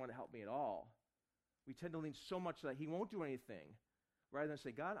 he doesn't want to help me at all. We tend to lean so much that he won't do anything, rather than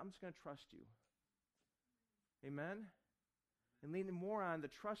say, God, I'm just going to trust you. Amen? And leaning more on the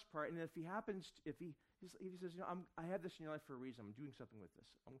trust part. And if he says, I have this in your life for a reason. I'm doing something with this.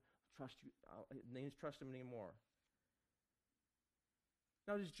 I'm going to trust you. Trust him anymore.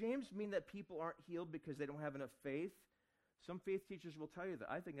 Now, does James mean that people aren't healed because they don't have enough faith? Some faith teachers will tell you that.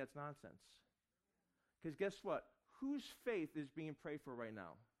 I think that's nonsense. Because guess what? Whose faith is being prayed for right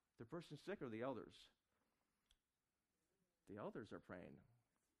now? The person sick or the elders? The elders are praying.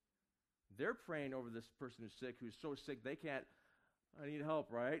 They're praying over this person who's sick, who's so sick they can't, I need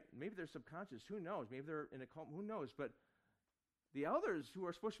help, right? Maybe they're subconscious. Who knows? Maybe they're in a coma. Who knows? But the elders, who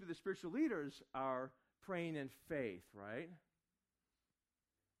are supposed to be the spiritual leaders, are praying in faith, right?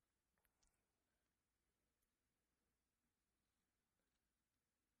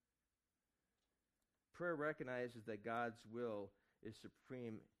 Prayer recognizes that God's will is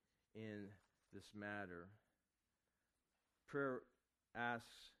supreme in this matter. Prayer asks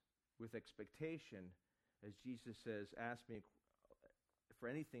with expectation, as Jesus says, ask me for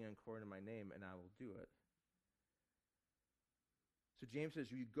anything according to my name, and I will do it. So James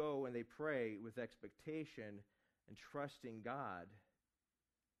says, you go and they pray with expectation and trusting God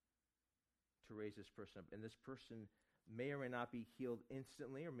to raise this person up. And this person may or may not be healed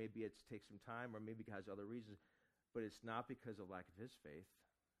instantly, or maybe it takes some time, or maybe it has other reasons, but it's not because of lack of his faith.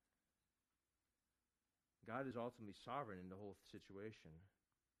 God is ultimately sovereign in the whole situation.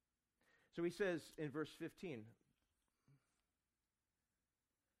 So he says in verse 15,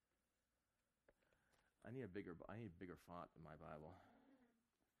 I need a bigger font in my Bible.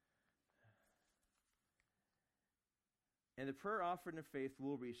 And the prayer offered in faith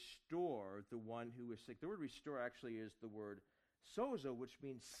will restore the one who is sick. The word restore actually is the word sozo, which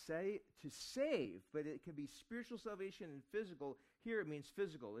means to save, but it can be spiritual salvation and physical. Here it means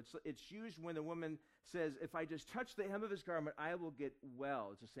physical. It's used when the woman says, if I just touch the hem of his garment, I will get well.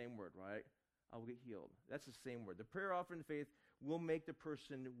 It's the same word, right? I will get healed. That's the same word. The prayer offered in faith will make the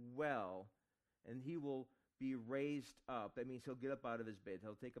person well, and he will be raised up. That means he'll get up out of his bed.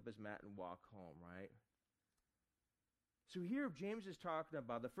 He'll take up his mat and walk home, right? So here James is talking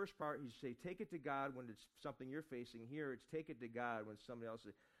about the first part. He's saying, take it to God when it's something you're facing. Here it's take it to God when somebody else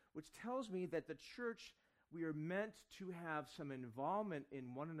is. Which tells me that the church, we are meant to have some involvement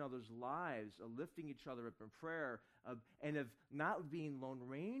in one another's lives, of lifting each other up in prayer, and of not being lone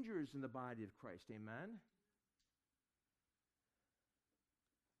rangers in the body of Christ. Amen?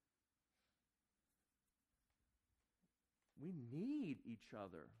 We need each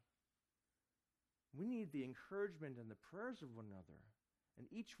other. We need the encouragement and the prayers of one another. And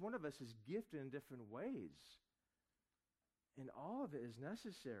each one of us is gifted in different ways. And all of it is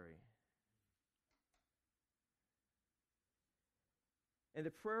necessary. And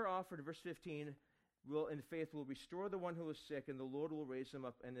the prayer offered in verse 15 in faith will restore the one who is sick, and the Lord will raise him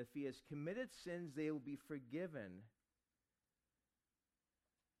up. And if he has committed sins, they will be forgiven.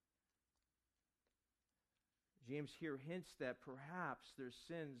 James here hints that perhaps there's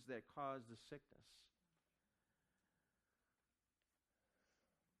sins that cause the sickness.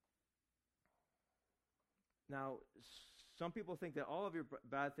 Now, some people think that all of your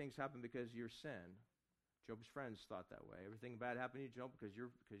bad things happen because of your sin. Job's friends thought that way. Everything bad happened to you, Job, because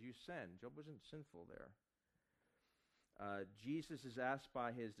you sinned. Job wasn't sinful there. Jesus is asked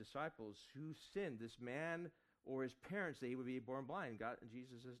by his disciples, who sinned, this man or his parents, that he would be born blind?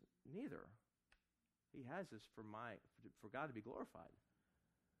 Jesus says, neither. He has this for God to be glorified.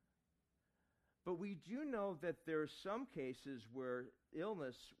 But we do know that there are some cases where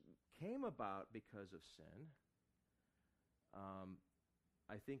illness came about because of sin.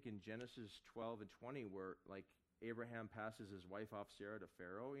 I think in Genesis 12 and 20, where like Abraham passes his wife off Sarah to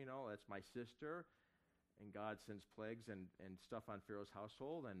Pharaoh, that's my sister, and God sends plagues and stuff on Pharaoh's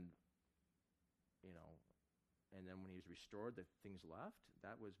household, and and then when he was restored, the things left.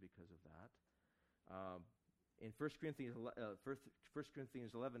 That was because of that. In 1 Corinthians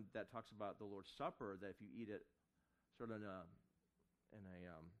 11, that talks about the Lord's Supper, that if you eat it sort of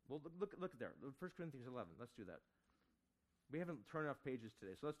look there, 1 Corinthians 11, let's do that. We haven't turned enough pages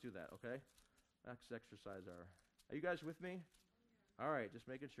today, so let's do that, okay? Let's exercise our... Are you guys with me? All right, just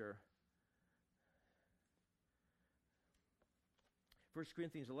making sure. 1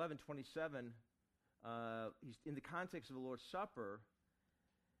 Corinthians 11:27, he's in the context of the Lord's Supper.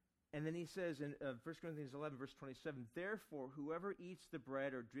 And then he says in 1 Corinthians 11, verse 27, therefore, whoever eats the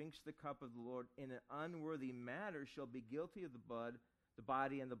bread or drinks the cup of the Lord in an unworthy manner shall be guilty of the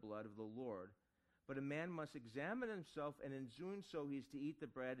body and the blood of the Lord. But a man must examine himself, and in doing so he is to eat the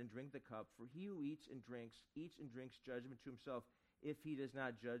bread and drink the cup. For he who eats and drinks judgment to himself, if he does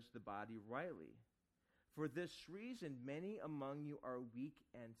not judge the body rightly. For this reason, many among you are weak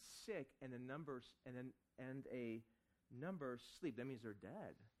and sick, and a number sleep. That means they're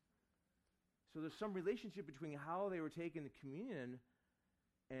dead. So there's some relationship between how they were taking the communion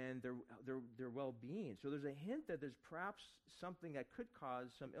and their well-being. So there's a hint that there's perhaps something that could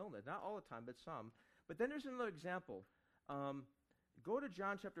cause some illness. Not all the time, but some. But then there's another example. Go to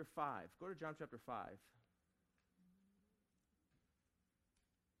John chapter 5. Go to John chapter 5.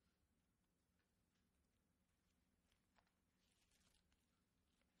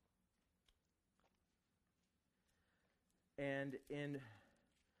 And in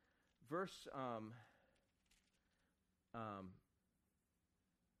verse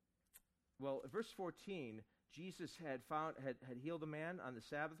verse 14, Jesus had healed a man on the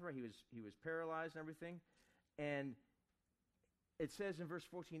Sabbath, right? He was paralyzed and everything. And it says in verse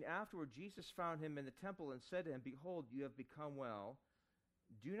 14, afterward Jesus found him in the temple and said to him, behold, you have become well.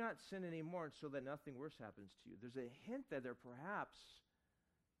 Do not sin anymore, so that nothing worse happens to you. There's a hint that there perhaps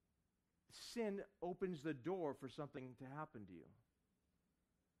sin opens the door for something to happen to you.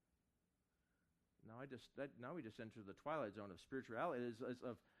 Now we just enter the twilight zone of spirituality.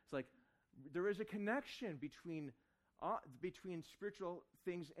 It's like there is a connection between spiritual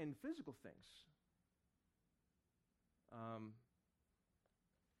things and physical things.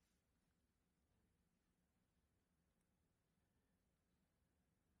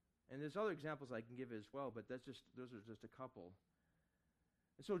 And there's other examples I can give as well, but those are just a couple.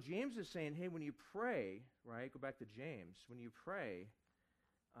 And so James is saying, hey, when you pray, right? Go back to James. When you pray,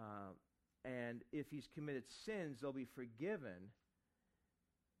 and if he's committed sins, they'll be forgiven.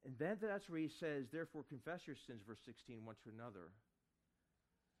 And then that's where he says, therefore confess your sins, verse 16, one to another.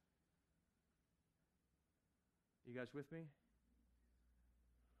 You guys with me?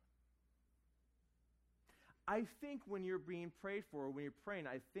 I think when you're being prayed for, when you're praying,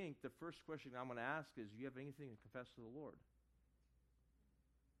 I think the first question I'm going to ask is, do you have anything to confess to the Lord?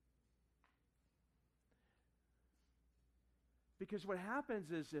 Because what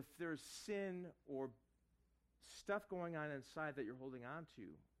happens is if there's sin or stuff going on inside that you're holding on to,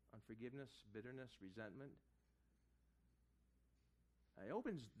 unforgiveness, bitterness, resentment, it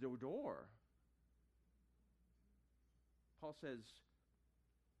opens the door. Paul says,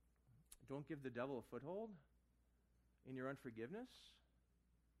 don't give the devil a foothold in your unforgiveness.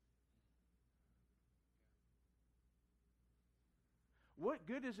 What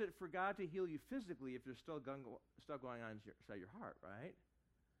good is it for God to heal you physically if there's still stuff going on inside your heart, right?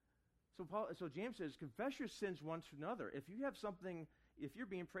 So James says, confess your sins one to another. If you have something, if you're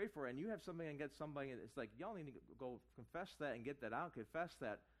being prayed for and you have something against somebody, it's like y'all need to go confess that and get that out, confess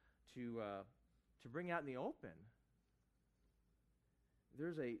that to bring out in the open.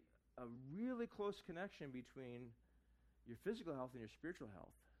 There's a really close connection between your physical health and your spiritual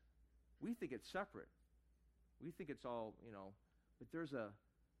health. We think it's separate. We think it's all, but there's a...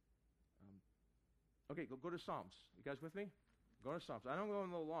 okay, go to Psalms. You guys with me? Go to Psalms. I don't go a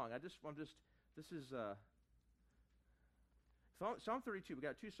little long. This is... Psalm 32. We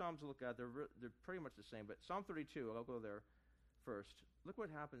got two Psalms to look at. They're pretty much the same, but Psalm 32, I'll go there first. Look what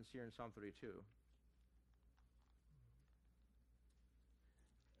happens here in Psalm 32.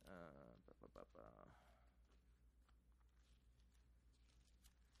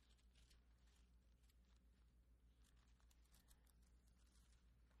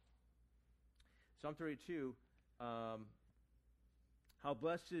 Psalm 32, how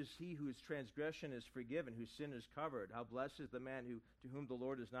blessed is he whose transgression is forgiven, whose sin is covered. How blessed is the man to whom the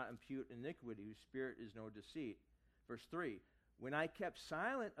Lord does not impute iniquity, whose spirit is no deceit. Verse 3, when I kept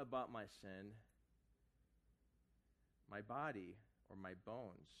silent about my sin, my body or my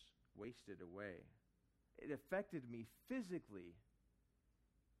bones wasted away. It affected me physically,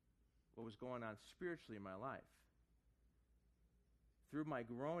 what was going on spiritually in my life. Through my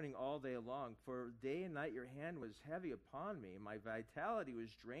groaning all day long, for day and night your hand was heavy upon me. My vitality was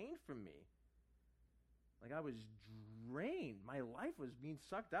drained from me. Like I was drained. My life was being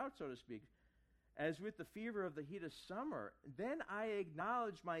sucked out, so to speak, as with the fever of the heat of summer. Then I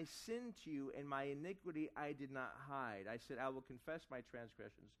acknowledged my sin to you, and my iniquity I did not hide. I said, I will confess my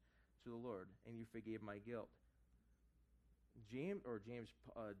transgressions to the Lord, and you forgave my guilt.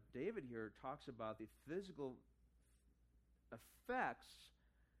 David here talks about the physical effects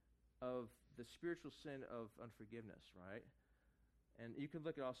of the spiritual sin of unforgiveness, right? And you can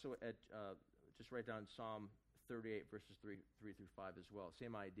look also at, just write down Psalm 38, verses 3 through 5 as well.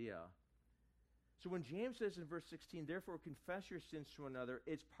 Same idea. So when James says in verse 16, therefore confess your sins to one another,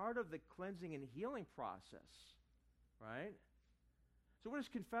 it's part of the cleansing and healing process, right? So what does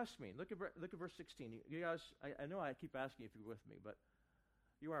confess mean? Look at verse 16. You guys, I know I keep asking if you're with me, but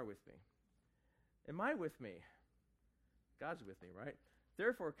you are with me. Am I with me? God's with me, right?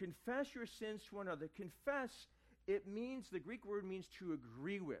 Therefore, confess your sins to one another. Confess, it means, the Greek word means to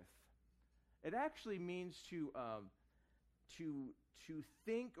agree with. It actually means to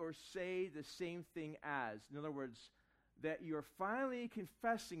think or say the same thing as. In other words, that you're finally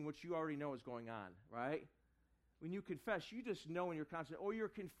confessing what you already know is going on, right? When you confess, you just know in your conscience, or you're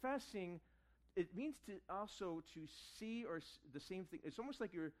confessing, it means to also to see or the same thing. It's almost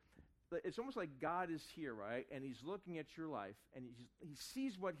like God is here, right? And he's looking at your life, and he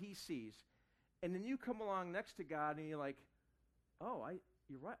sees what he sees. And then you come along next to God, and you're like, oh,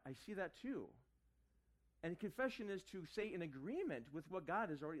 you're right, I see that too. And confession is to say in agreement with what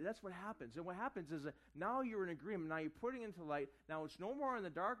God has already, that's what happens. And what happens is that now you're in agreement, now you're putting into light, now it's no more in the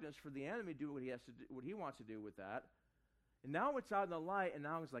darkness for the enemy to do what he has to do, what he wants to do with that. And now it's out in the light, and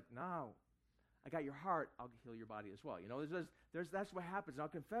now it's like, now I got your heart, I'll heal your body as well. You know, that's what happens. Now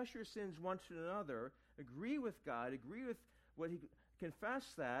confess your sins one to another, agree with God, agree with what he,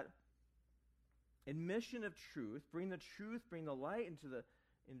 confess that, admission of truth, bring the truth, bring the light into the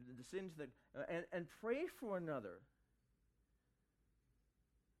sin, and pray for another.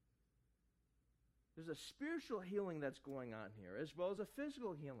 There's a spiritual healing that's going on here, as well as a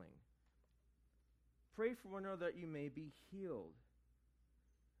physical healing. Pray for one another that you may be healed.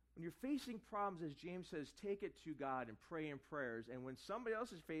 When you're facing problems, as James says, take it to God and pray in prayers. And when somebody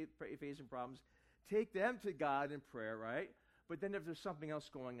else is facing problems, take them to God in prayer, right? But then if there's something else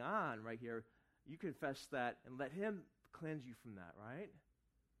going on right here, you confess that and let him cleanse you from that, right?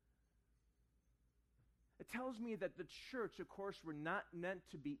 It tells me that the church, of course, we're not meant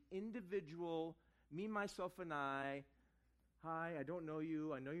to be individual, me, myself, and I. Hi, I don't know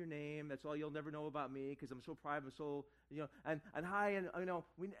you. I know your name. That's all you'll never know about me because I'm so private, I'm so, and hi, and,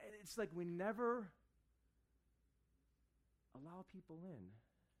 it's like we never allow people in.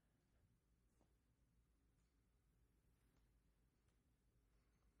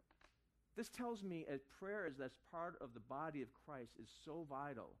 This tells me that prayer that's part of the body of Christ is so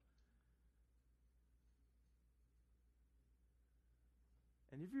vital.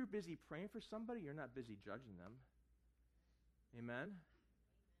 And if you're busy praying for somebody, you're not busy judging them. Amen?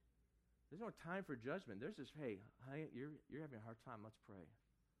 There's no time for judgment. There's this, hey, you're having a hard time. Let's pray.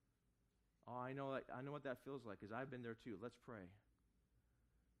 Oh, I know what that feels like because I've been there too. Let's pray.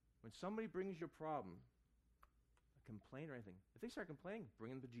 When somebody brings you a problem, a complaint or anything, if they start complaining,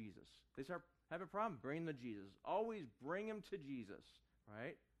 bring them to Jesus. If they start having a problem, bring them to Jesus. Always bring them to Jesus,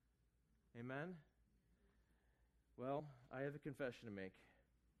 right? Amen? Well, I have a confession to make.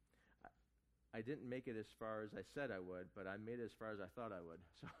 I didn't make it as far as I said I would, but I made it as far as I thought I would.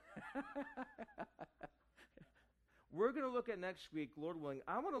 So we're going to look at next week, Lord willing.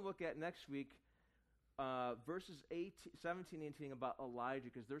 I want to look at next week verses 17 and 18 about Elijah,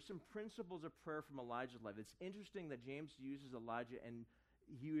 because there's some principles of prayer from Elijah's life. It's interesting that James uses Elijah, and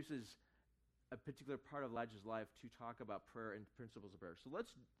he uses a particular part of Elijah's life to talk about prayer and principles of prayer. So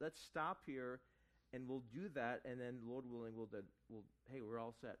let's stop here. And we'll do that, and then, Lord willing, we're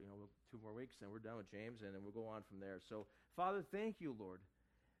all set. 2 more weeks, and we're done with James, and then we'll go on from there. So, Father, thank you, Lord.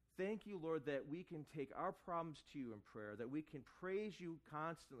 Thank you, Lord, that we can take our problems to you in prayer, that we can praise you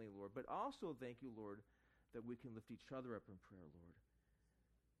constantly, Lord, but also thank you, Lord, that we can lift each other up in prayer, Lord.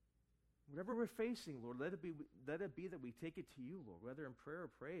 Whatever we're facing, Lord, let it be that we take it to you, Lord, whether in prayer or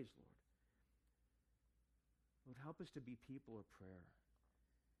praise, Lord. Lord, help us to be people of prayer.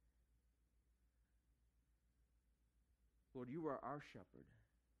 Lord, you are our shepherd.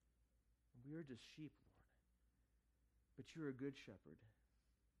 We are just sheep, Lord. But you're a good shepherd.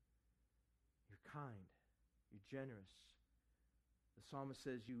 You're kind. You're generous. The psalmist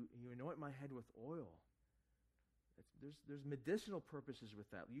says, you anoint my head with oil. There's medicinal purposes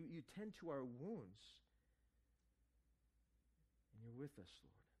with that. You tend to our wounds. And you're with us,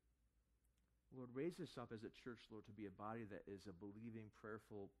 Lord. Lord, raise us up as a church, Lord, to be a body that is a believing,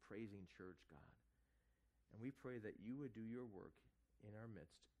 prayerful, praising church, God. And we pray that you would do your work in our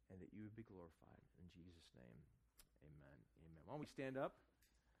midst and that you would be glorified. In Jesus' name, amen. Amen. Why don't we stand up?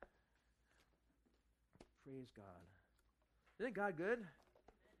 Praise God. Isn't God good?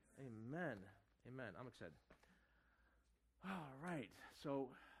 Amen. Amen. I'm excited. All right. So,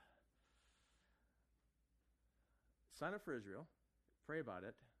 sign up for Israel. Pray about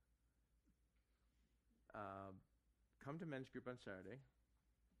it. Come to men's group on Saturday,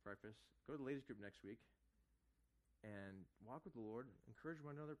 breakfast. Go to the ladies group next week. And walk with the Lord. Encourage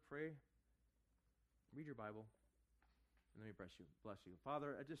one another. Pray. Read your Bible. And let me bless you.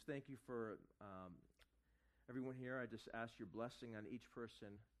 Father, I just thank you for everyone here. I just ask your blessing on each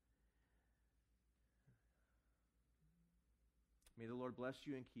person. May the Lord bless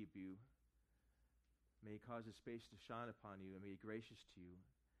you and keep you. May he cause his face to shine upon you, and may he be gracious to you.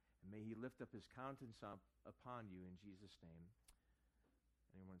 And may he lift up his countenance upon you in Jesus' name.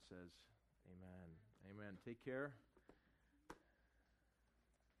 Anyone says, amen. Amen. Take care.